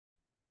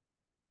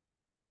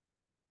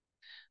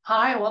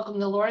Hi, welcome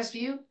to Laura's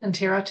View and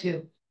Tarot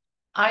 2.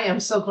 I am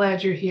so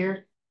glad you're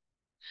here.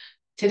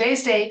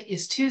 Today's date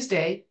is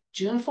Tuesday,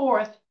 June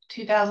 4th,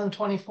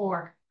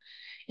 2024.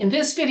 In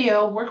this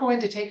video, we're going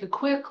to take a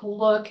quick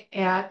look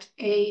at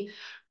a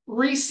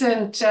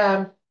recent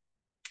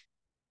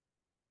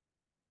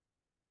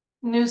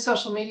new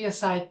social media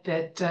site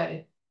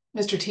that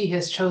Mr. T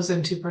has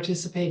chosen to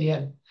participate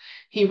in.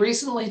 He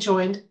recently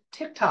joined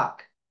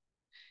TikTok.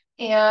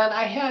 And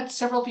I had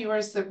several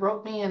viewers that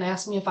wrote me and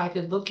asked me if I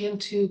could look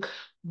into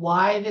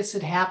why this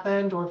had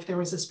happened or if there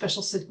was a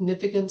special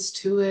significance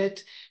to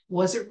it.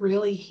 Was it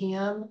really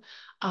him?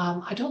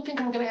 I don't think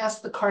I'm going to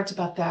ask the cards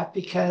about that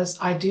because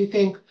I do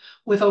think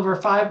with over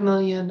 5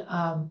 million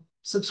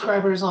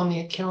subscribers on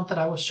the account that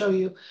I will show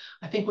you,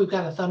 I think we've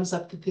got a thumbs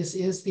up that this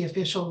is the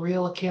official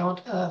real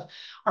account of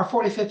our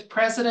 45th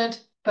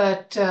president.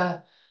 But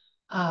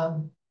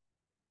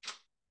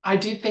I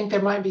do think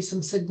there might be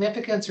some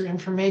significance or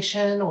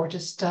information or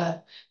just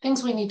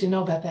things we need to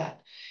know about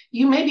that.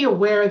 You may be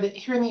aware that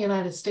here in the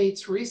United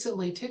States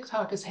recently,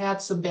 TikTok has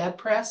had some bad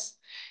press,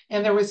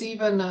 and there's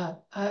even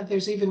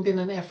been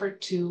an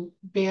effort to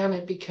ban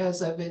it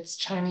because of its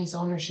Chinese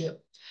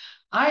ownership.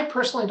 I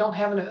personally don't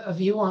have a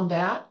view on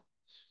that,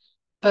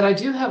 but I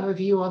do have a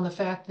view on the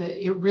fact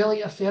that it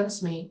really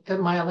offends me that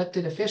my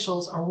elected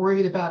officials are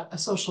worried about a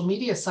social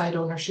media site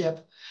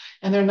ownership,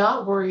 and they're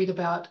not worried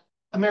about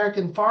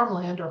American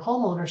farmland or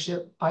home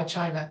ownership by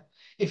China.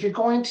 If you're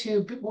going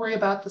to worry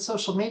about the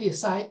social media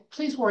site,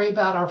 please worry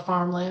about our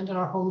farmland and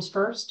our homes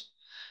first.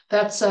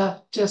 That's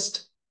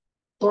just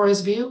Laura's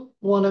view,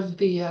 one of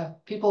the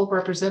people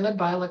represented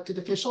by elected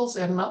officials,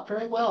 and not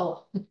very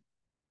well.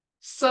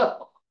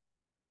 So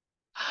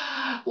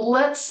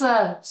let's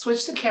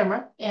switch the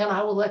camera and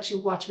I will let you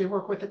watch me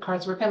work with the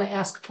cards. We're going to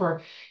ask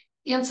for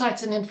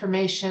insights and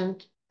information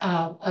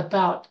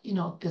about,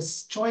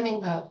 this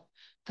joining the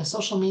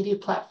social media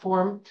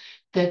platform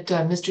that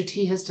Mr.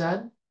 T has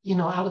done,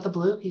 out of the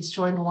blue. He's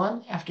joined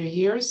one after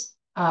years.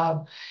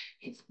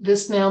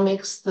 This now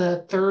makes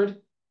the third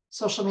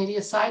social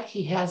media site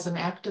he has an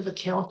active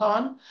account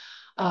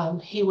on.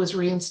 He was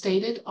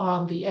reinstated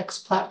on the X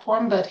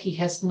platform, but he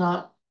has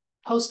not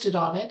posted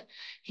on it.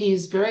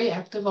 He's very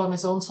active on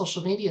his own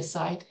social media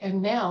site,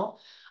 and now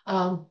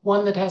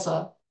one that has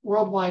a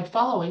worldwide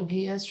following,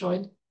 he has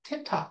joined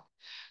TikTok.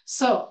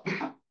 So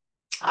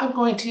I'm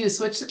going to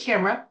switch the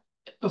camera.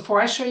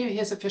 Before I show you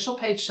his official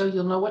page, so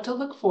you'll know what to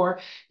look for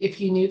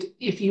if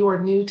you are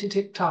new to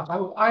TikTok.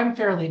 I'm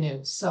fairly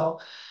new, so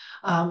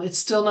it's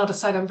still not a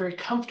site I'm very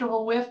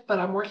comfortable with, but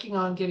I'm working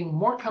on getting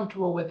more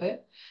comfortable with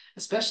it,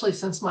 especially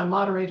since my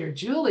moderator,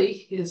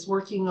 Julie, is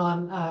working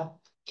on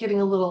getting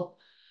a little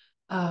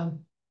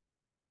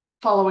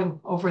following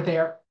over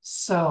there.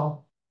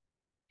 So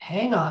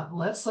hang on,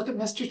 let's look at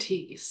Mr.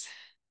 T's.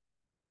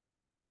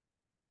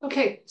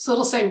 Okay, so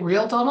it'll say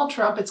Real Donald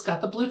Trump. It's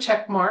got the blue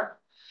check mark.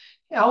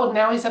 Oh,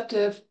 now he's up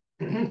to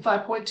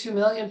 5.2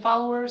 million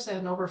followers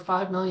and over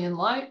 5 million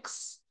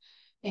likes.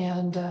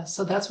 And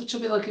so that's what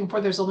you'll be looking for.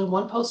 There's only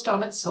one post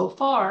on it so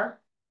far.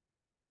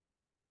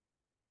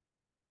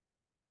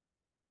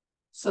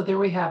 So there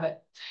we have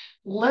it.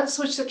 Let's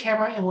switch the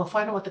camera and we'll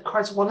find out what the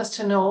cards want us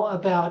to know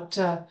about,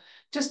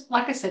 just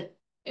like I said,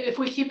 if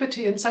we keep it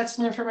to insights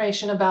and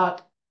information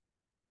about,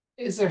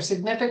 is there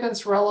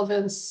significance,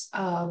 relevance,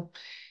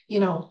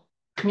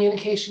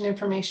 communication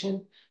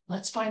information.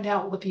 Let's find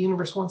out what the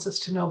universe wants us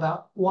to know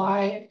about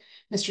why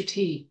Mr.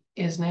 T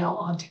is now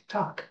on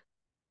TikTok.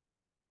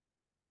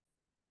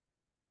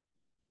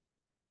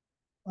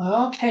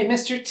 Okay,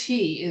 Mr.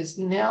 T is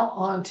now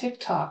on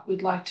TikTok.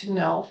 We'd like to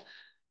know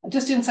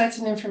just insights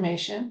and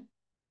information,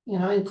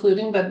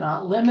 including but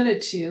not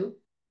limited to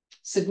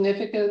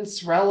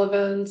significance,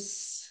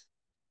 relevance,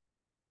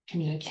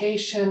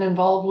 communication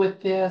involved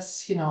with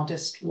this,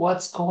 just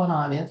what's going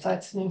on,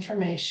 insights and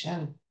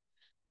information.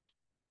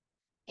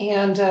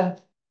 And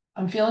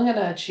I'm feeling a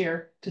nudge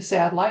here to say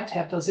I'd like to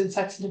have those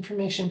insights and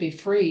information be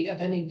free of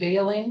any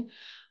veiling,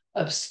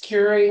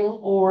 obscuring,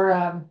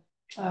 or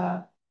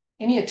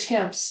any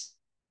attempts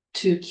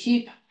to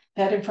keep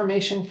that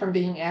information from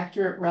being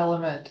accurate,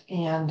 relevant,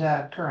 and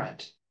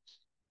current.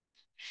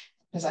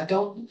 Because I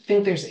don't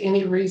think there's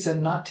any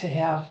reason not to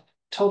have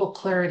total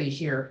clarity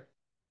here.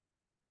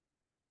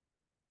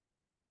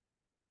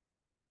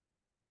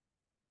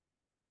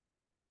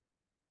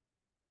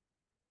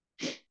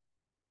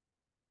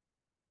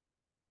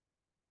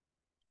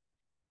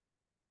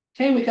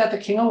 Okay, we got the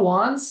King of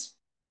Wands,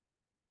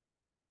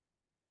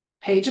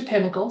 Page of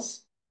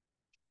Pentacles,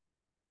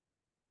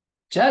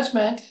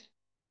 Judgment,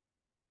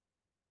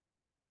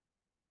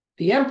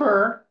 the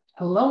Emperor.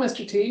 Hello,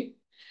 Mr. T.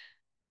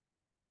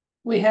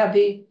 We have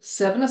the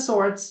Seven of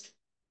Swords,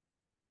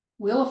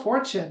 Wheel of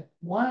Fortune.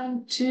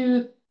 1,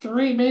 2,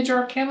 3 major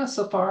arcana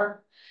so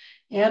far.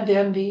 And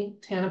then the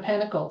Ten of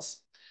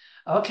Pentacles.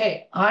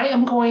 Okay, I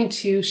am going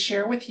to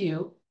share with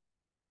you.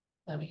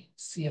 Let me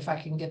see if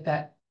I can get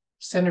that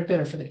centered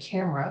better for the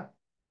camera.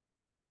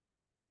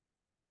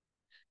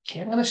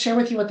 Okay, I'm going to share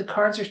with you what the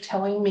cards are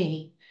telling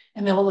me,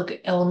 and then we'll look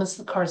at elements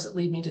of the cards that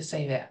lead me to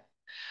say that.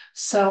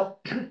 So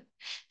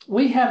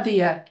we have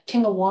the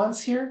King of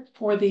Wands here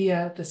for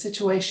the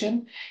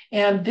situation.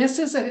 And this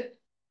is a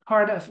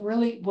part of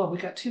really, well, we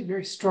got two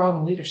very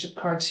strong leadership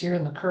cards here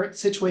in the current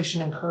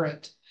situation and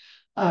current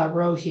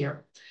row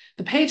here.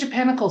 The Page of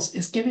Pentacles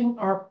is giving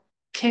our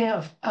King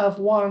of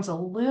Wands a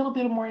little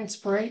bit more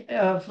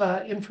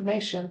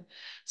information.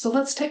 So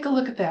let's take a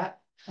look at that,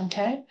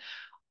 okay?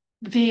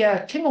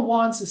 The King of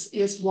Wands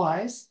is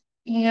wise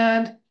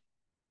and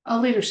a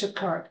leadership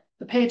card.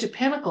 The Page of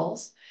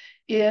Pentacles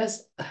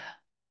is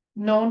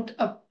known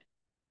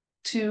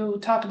to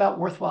talk about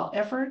worthwhile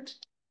effort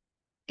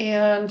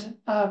and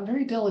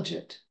very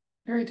diligent,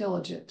 very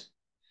diligent.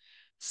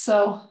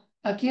 So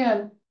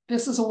again,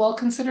 this is a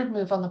well-considered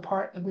move on the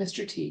part of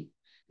Mr. T.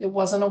 It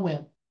wasn't a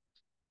whim.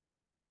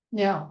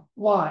 Now,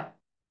 why?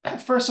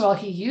 First of all,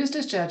 he used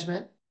his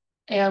judgment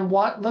and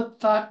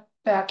thought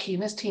back, he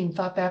and his team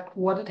thought back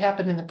what had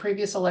happened in the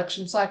previous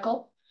election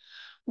cycle,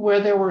 where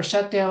there were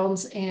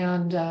shutdowns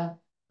and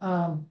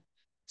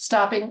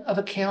stopping of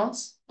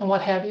accounts and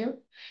what have you.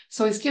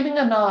 So he's giving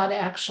a nod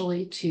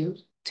actually to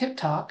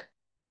TikTok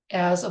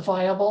as a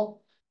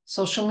viable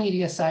social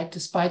media site,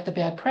 despite the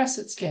bad press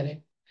it's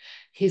getting.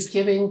 He's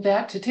giving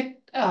that to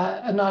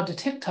a nod to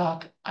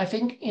TikTok, I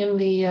think, in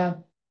the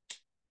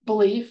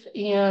belief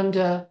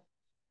and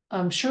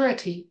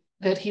surety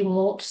that he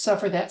won't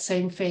suffer that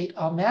same fate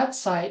on that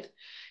site,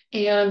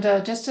 and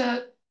just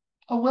a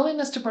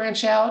willingness to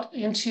branch out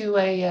into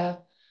a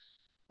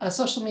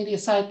social media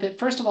site that,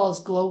 first of all, is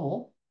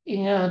global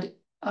and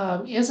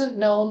isn't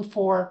known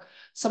for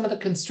some of the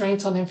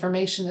constraints on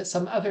information that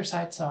some other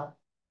sites are.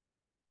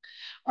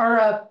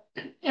 Our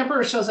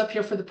Emperor shows up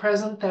here for the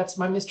present. That's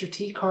my Mr.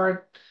 T card.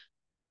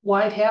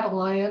 White Hat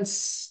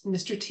Alliance,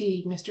 Mr.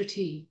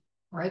 T,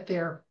 right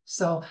there.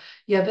 So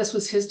yeah, this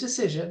was his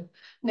decision.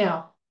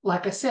 Now,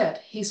 like I said,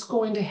 he's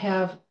going to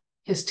have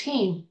his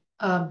team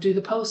do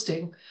the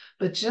posting,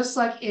 but just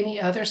like any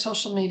other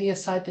social media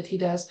site that he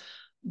does,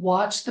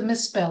 watch the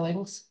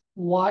misspellings,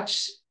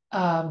 watch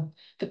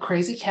the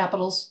crazy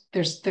capitals.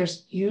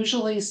 There's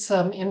usually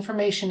some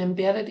information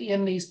embedded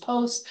in these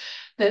posts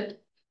that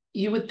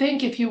you would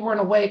think if you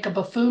weren't awake, a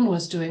buffoon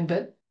was doing,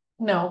 but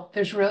no,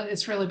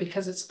 it's really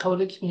because it's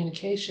coded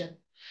communication.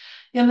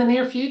 In the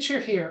near future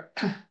here,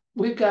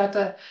 we've got,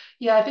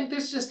 I think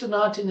there's just a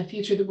nod in the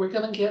future that we're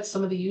going to get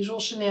some of the usual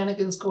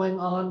shenanigans going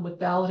on with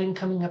balloting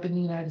coming up in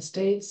the United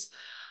States.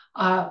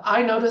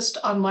 I noticed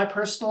on my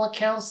personal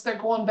accounts, they're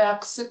going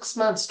back 6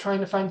 months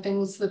trying to find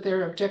things that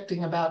they're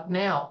objecting about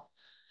now.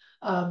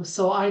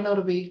 So I know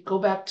go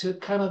back to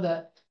kind of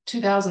the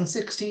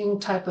 2016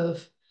 type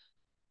of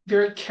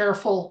very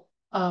careful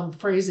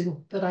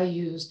phrasing that I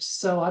used.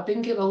 So I've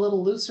been getting a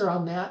little looser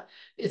on that.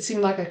 It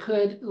seemed like I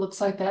could. It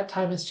looks like that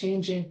time is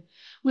changing.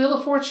 Wheel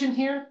of Fortune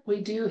here. We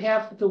do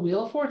have the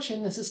Wheel of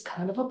Fortune. This is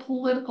kind of a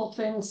political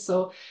thing.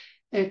 So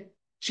when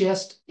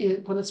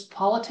it's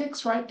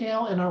politics right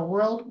now in our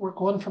world, we're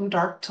going from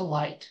dark to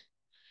light.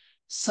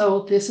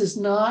 So this is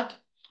not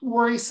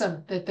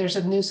worrisome that there's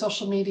a new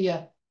social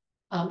media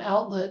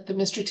outlet that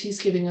Mr.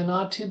 T's giving a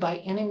nod to by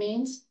any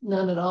means,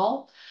 none at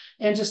all.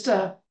 And just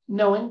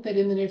knowing that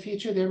in the near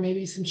future, there may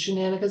be some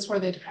shenanigans where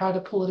they try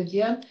to pull it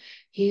again.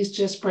 He's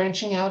just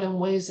branching out in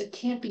ways that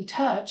can't be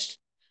touched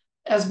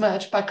as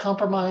much by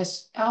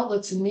compromised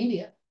outlets and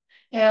media.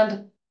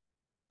 And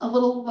a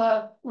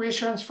little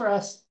reassurance for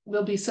us,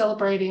 we'll be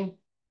celebrating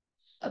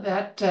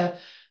that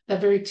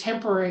very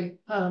temporary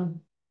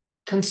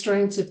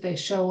constraints if they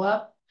show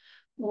up.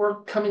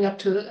 We're coming up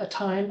to a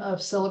time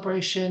of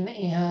celebration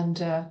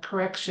and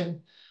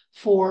correction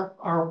for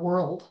our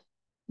world.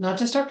 Not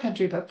just our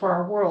country, but for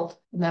our world.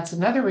 And that's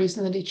another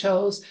reason that he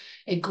chose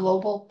a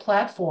global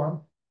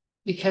platform,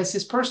 because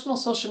his personal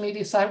social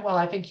media site, while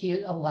I think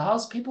he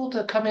allows people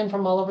to come in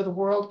from all over the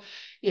world,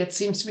 it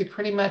seems to be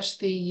pretty much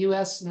the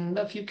US and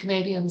a few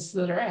Canadians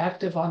that are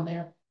active on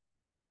there.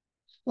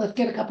 Let's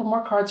get a couple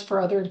more cards for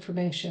other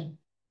information.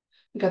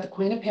 We got the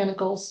Queen of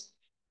Pentacles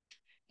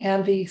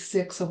and the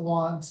Six of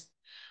Wands.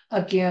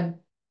 Again,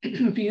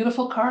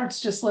 beautiful cards,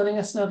 just letting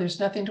us know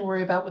there's nothing to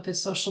worry about with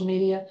his social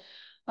media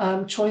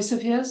choice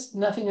of his,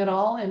 nothing at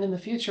all. And in the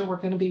future, we're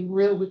going to be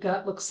we've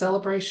got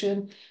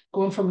celebration,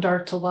 going from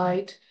dark to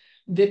light,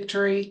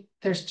 victory.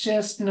 There's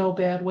just no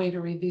bad way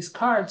to read these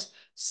cards.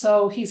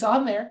 So he's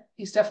on there.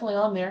 He's definitely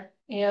on there,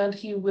 and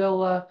he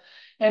will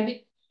and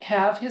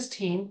have his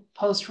team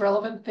post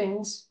relevant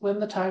things when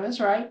the time is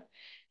right.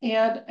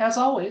 And as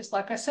always,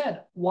 like I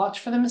said, watch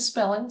for the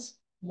misspellings.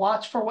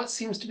 Watch for what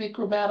seems to be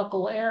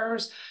grammatical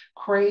errors,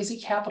 crazy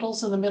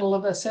capitals in the middle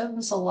of a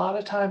sentence. A lot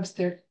of times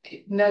they're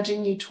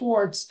nudging you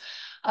towards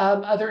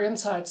other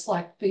insights,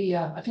 like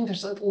I think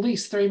there's at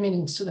least 3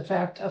 meanings to the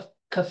fact of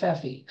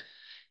kafefi.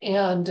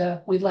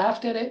 And we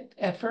laughed at it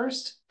at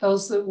first.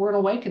 Those that weren't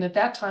awakened at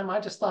that time, I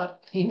just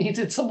thought he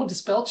needed someone to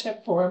spell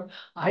check for him.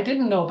 I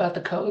didn't know about the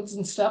codes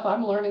and stuff.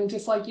 I'm learning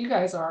just like you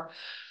guys are.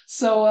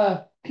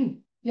 So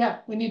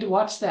yeah, we need to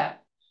watch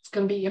that. It's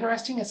going to be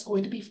interesting. It's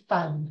going to be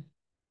fun.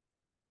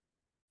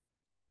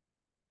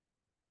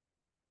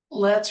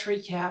 Let's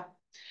recap.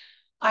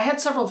 I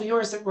had several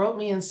viewers that wrote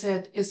me and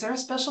said, is there a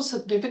special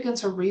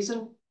significance or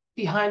reason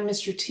behind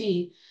Mr.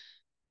 T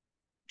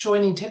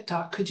joining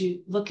TikTok? Could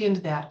you look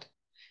into that?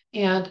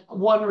 And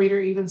one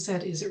reader even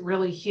said, is it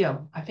really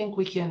him? I think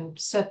we can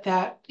set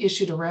that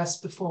issue to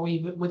rest before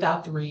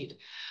without the read.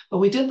 But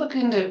we did look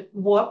into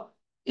what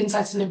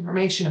insights and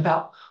information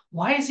about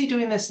why is he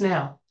doing this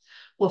now?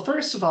 Well,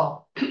 first of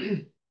all,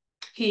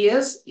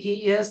 this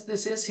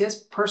is his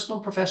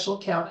personal professional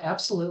account,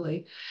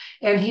 absolutely.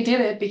 And he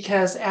did it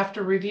because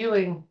after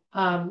reviewing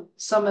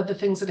some of the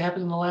things that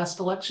happened in the last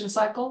election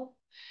cycle,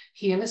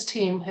 he and his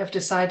team have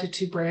decided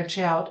to branch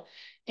out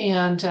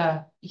and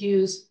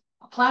use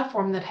a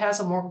platform that has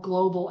a more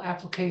global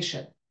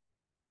application.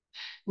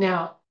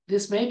 Now,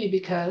 this may be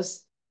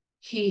because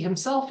he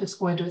himself is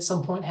going to at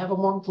some point have a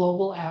more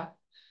global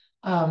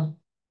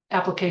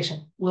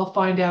application. We'll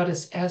find out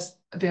as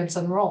events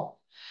unroll.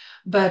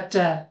 But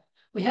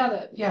we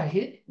had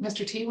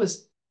Mr. T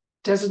was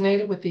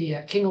designated with the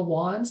King of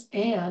Wands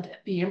and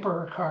the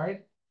Emperor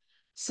card.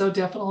 So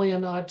definitely a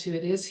nod to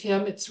it is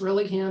him. It's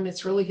really him.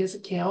 It's really his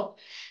account.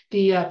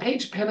 The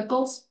Page of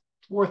Pentacles,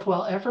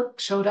 worthwhile effort,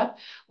 showed up,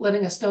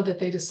 letting us know that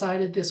they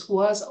decided this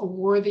was a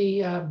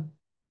worthy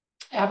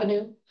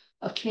avenue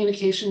of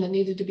communication that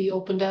needed to be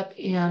opened up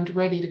and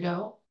ready to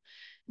go.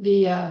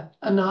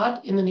 A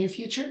nod in the near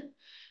future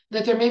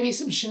that there may be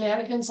some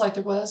shenanigans like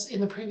there was in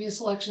the previous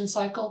election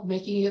cycle,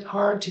 making it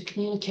hard to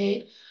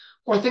communicate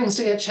or things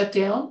to get shut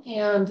down.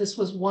 And this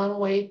was one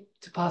way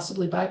to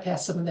possibly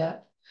bypass some of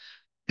that.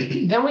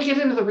 Then we get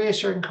into the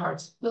reassuring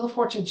cards. Wheel of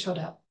Fortune showed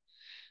up.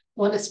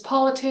 When it's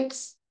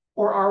politics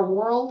or our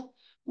world,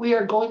 we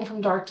are going from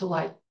dark to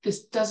light.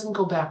 This doesn't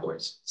go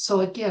backwards.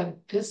 So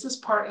again, this is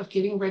part of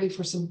getting ready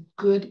for some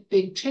good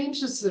big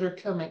changes that are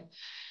coming.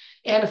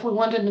 And if we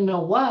wanted to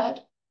know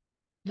what,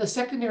 the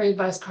secondary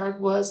advice card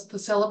was the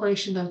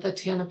celebration of the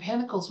Ten of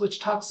Pentacles, which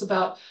talks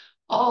about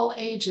all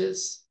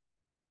ages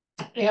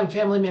and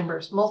family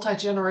members,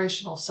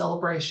 multi-generational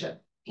celebration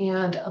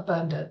and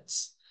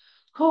abundance.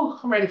 Whew,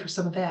 I'm ready for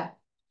some of that.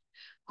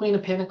 Queen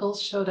of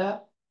Pentacles showed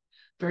up.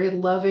 Very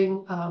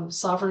loving,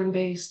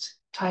 sovereign-based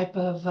type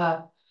of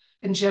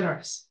and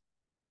generous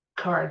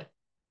card.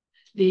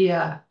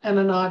 And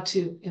a nod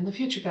to, in the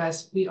future,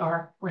 guys,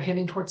 we're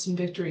heading towards some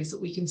victories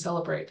that we can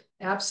celebrate.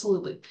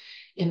 Absolutely.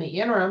 In the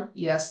interim,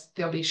 yes,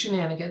 there'll be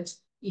shenanigans.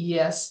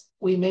 Yes,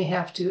 we may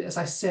have to, as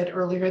I said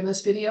earlier in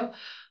this video,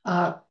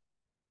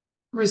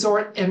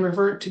 resort and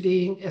revert to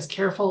being as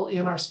careful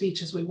in our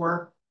speech as we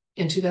were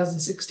in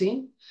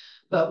 2016.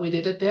 But we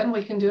did it then,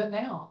 we can do it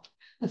now.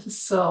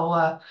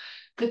 So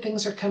good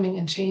things are coming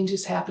and change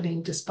is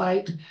happening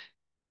despite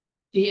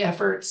the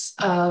efforts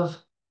of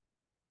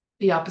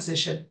the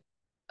opposition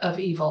of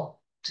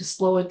evil to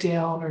slow it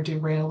down or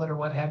derail it or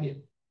what have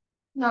you.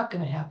 Not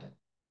going to happen.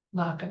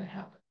 Not going to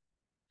happen.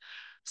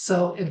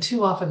 So, and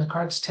too often the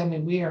cards tell me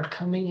we are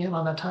coming in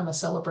on a time of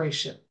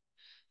celebration.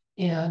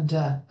 And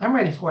I'm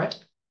ready for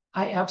it.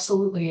 I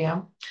absolutely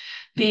am.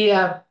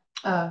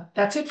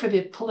 That's it for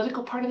the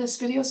political part of this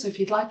video. So if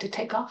you'd like to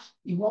take off,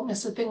 you won't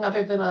miss a thing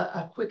other than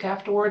a quick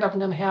afterword I'm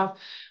going to have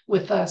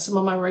with some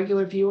of my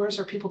regular viewers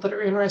or people that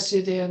are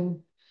interested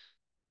in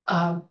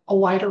a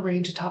wider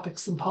range of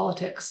topics than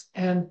politics.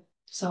 And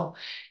so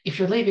if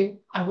you're leaving,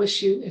 I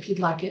wish you, if you'd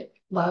like it,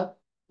 love,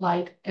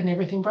 light, and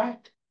everything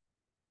bright.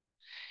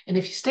 And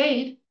if you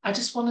stayed, I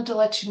just wanted to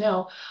let you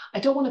know, I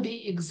don't want to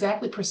be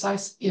exactly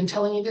precise in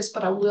telling you this,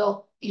 but I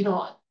will,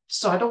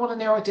 so I don't want to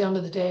narrow it down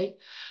to the day.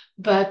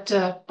 But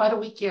by the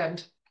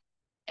weekend,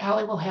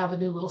 Allie will have a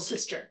new little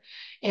sister.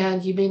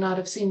 And you may not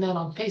have seen that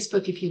on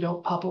Facebook if you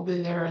don't pop over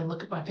there and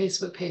look at my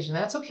Facebook page. And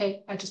that's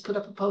okay. I just put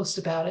up a post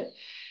about it.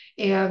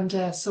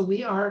 And so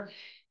we are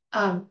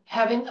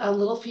having a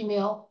little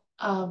female,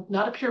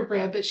 not a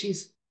purebred, but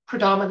she's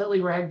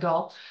predominantly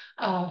ragdoll,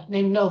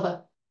 named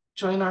Nova,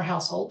 join our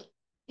household.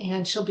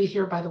 And she'll be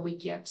here by the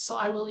weekend. So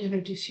I will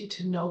introduce you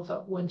to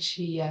Nova when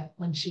she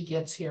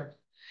gets here.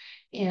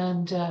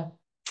 And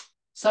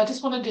so I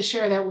just wanted to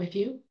share that with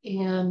you.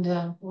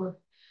 And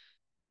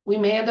we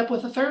may end up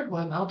with a third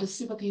one. I'll just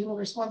see what the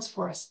universe wants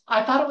for us.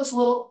 I thought it was a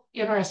little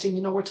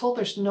interesting. We're told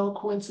there's no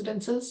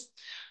coincidences.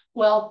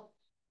 Well,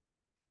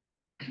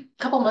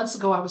 a couple months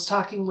ago, I was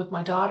talking with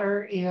my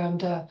daughter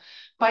and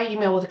by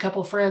email with a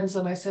couple of friends.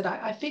 And I said,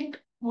 I think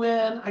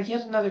when I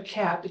get another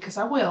cat, because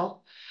I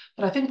will,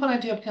 but I think when I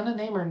do, I'm going to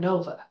name her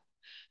Nova,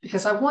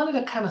 because I wanted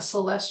a kind of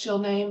celestial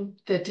name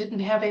that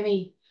didn't have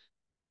any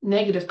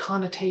negative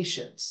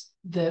connotations,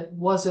 that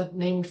wasn't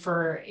named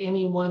for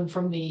anyone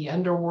from the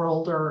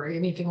underworld or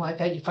anything like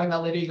that. You find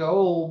out later, you go,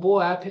 oh boy,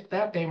 I picked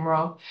that name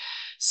wrong.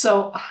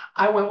 So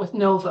I went with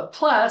Nova.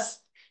 Plus,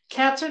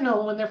 cats are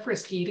known when they're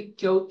frisky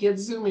to go get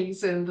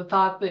zoomies, and the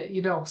thought that,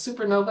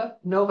 supernova,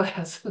 Nova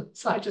has,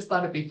 so I just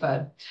thought it'd be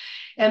fun.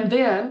 And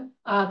then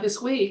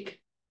this week,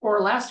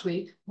 or last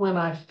week, when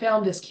I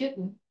found this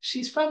kitten,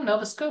 she's from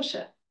Nova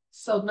Scotia.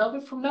 So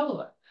Nova from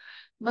Nova.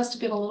 Must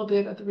have been a little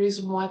bit of the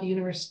reason why the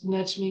universe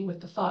nudged me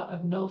with the thought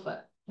of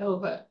Nova.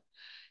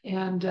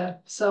 And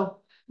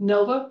so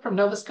Nova from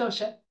Nova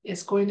Scotia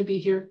is going to be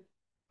here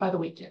by the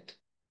weekend.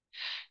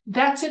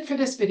 That's it for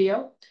this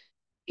video.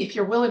 If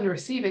you're willing to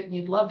receive it and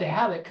you'd love to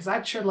have it, because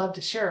I'd sure love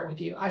to share it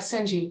with you, I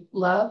send you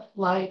love,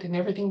 light, and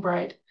everything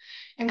bright.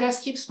 And guys,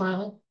 keep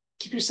smiling,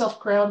 keep yourself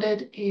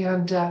grounded,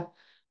 and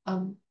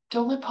don't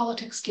let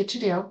politics get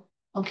you down,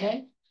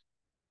 okay?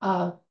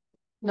 Uh,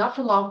 Not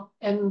for long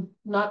and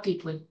not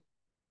deeply.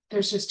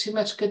 There's just too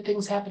much good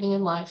things happening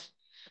in life.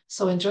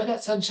 So enjoy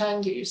that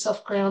sunshine, get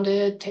yourself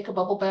grounded, take a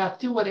bubble bath,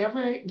 do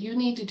whatever you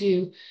need to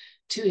do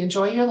to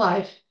enjoy your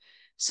life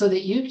so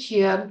that you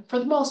can, for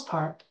the most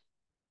part,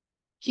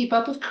 keep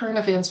up with current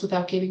events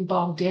without getting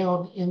bogged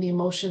down in the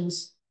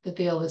emotions that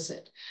they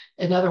elicit.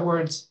 In other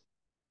words,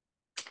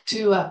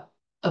 to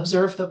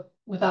observe them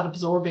without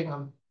absorbing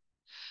them,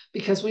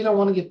 because we don't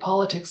want to give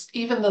politics,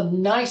 even the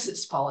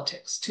nicest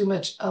politics, too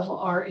much of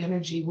our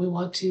energy. We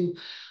want to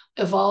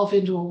evolve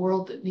into a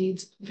world that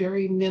needs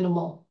very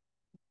minimal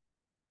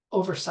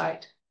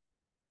oversight.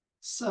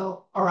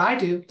 So, or I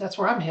do, that's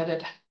where I'm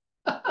headed.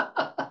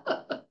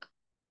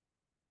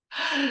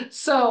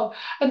 So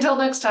until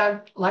next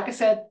time, like I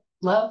said,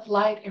 love,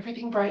 light,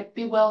 everything bright,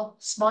 be well,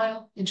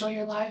 smile, enjoy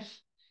your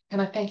life.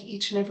 And I thank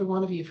each and every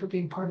one of you for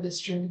being part of this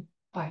journey.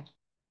 Bye.